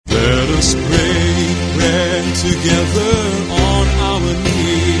together on our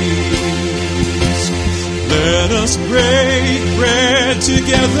knees. Let us break bread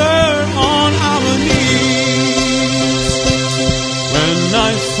together on our knees. When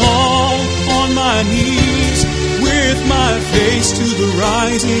I fall on my knees with my face to the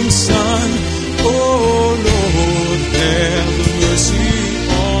rising sun, oh Lord, have mercy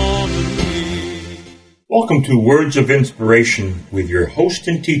on me. Welcome to Words of Inspiration with your host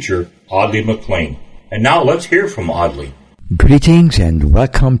and teacher, Audley McLean. And now let's hear from Audley. Greetings and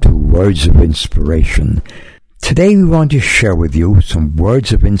welcome to Words of Inspiration. Today we want to share with you some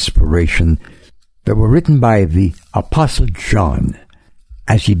words of inspiration that were written by the Apostle John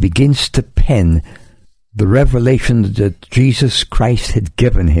as he begins to pen the revelation that Jesus Christ had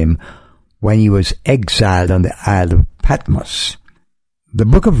given him when he was exiled on the Isle of Patmos. The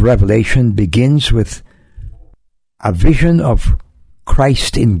book of Revelation begins with a vision of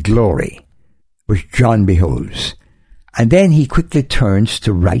Christ in glory, which John beholds. And then he quickly turns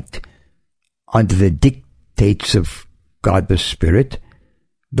to write under the dictates of God the Spirit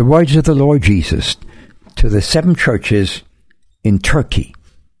the words of the Lord Jesus to the 7 churches in Turkey.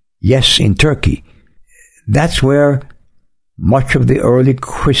 Yes, in Turkey. That's where much of the early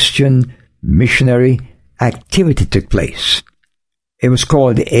Christian missionary activity took place. It was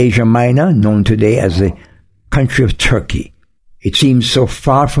called Asia Minor, known today as the country of Turkey. It seems so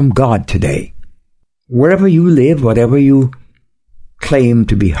far from God today. Wherever you live, whatever you claim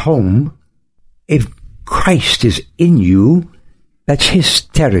to be home, if Christ is in you, that's his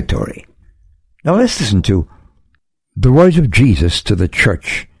territory. Now let's listen to the words of Jesus to the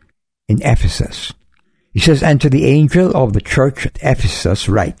church in Ephesus. He says, "And to the angel of the church at Ephesus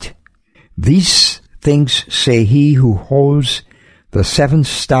write, These things say he who holds the 7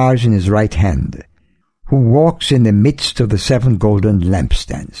 stars in his right hand, who walks in the midst of the 7 golden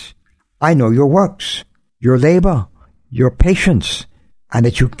lampstands. I know your works, your labor, your patience, and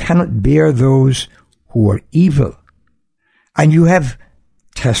that you cannot bear those who are evil. And you have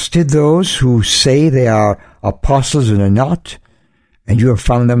tested those who say they are apostles and are not, and you have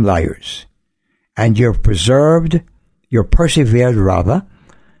found them liars. And you have persevered,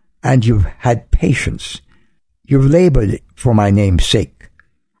 and you've had patience. You've labored for my name's sake,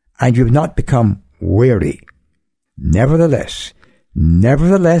 and you've not become weary. Nevertheless,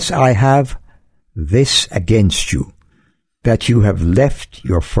 I have this against you, that you have left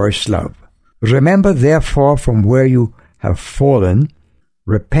your first love. Remember therefore from where you have fallen,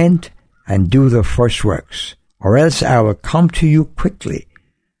 repent and do the first works, or else I will come to you quickly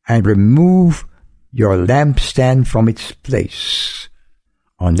and remove your lampstand from its place,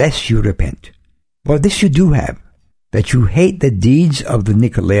 unless you repent. But this you do have, that you hate the deeds of the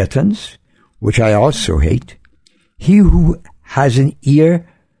Nicolaitans, which I also hate. He who has an ear,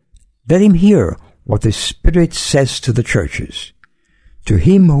 let him hear what the Spirit says to the churches. To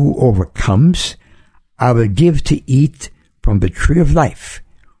him who overcomes, I will give to eat from the tree of life,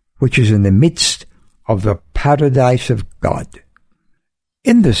 which is in the midst of the paradise of God."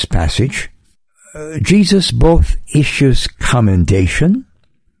 In this passage, Jesus both issues commendation,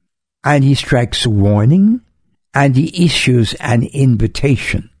 and he strikes warning, and he issues an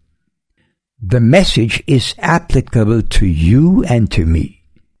invitation. The message is applicable to you and to me.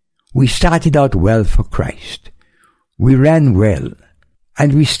 We started out well for Christ. We ran well,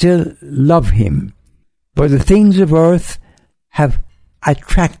 and we still love him. But the things of earth have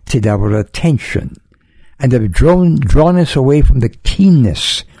attracted our attention and have drawn us away from the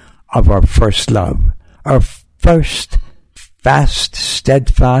keenness of our first love, our first fast,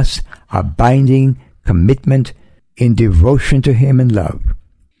 steadfast, abiding commitment in devotion to him and love.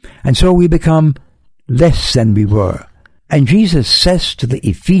 And so we become less than we were. And Jesus says to the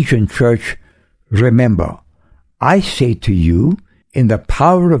Ephesian church, "Remember, I say to you, in the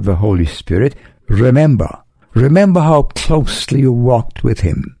power of the Holy Spirit, remember how closely you walked with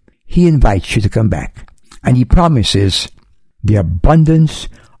him." He invites you to come back, and he promises the abundance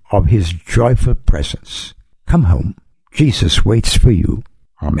of his joyful presence. Come home. Jesus waits for you.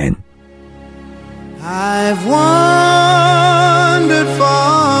 Amen. I've wandered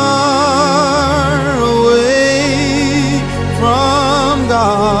far away from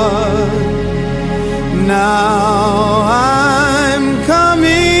God. Now I'm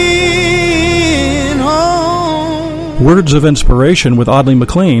coming home. Words of Inspiration with Audley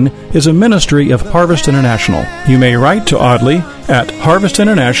McLean is a ministry of Harvest International. You may write to Audley at Harvest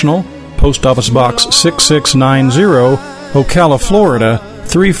International, Post Office Box 6690, Ocala, Florida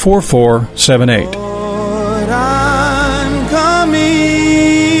 34478.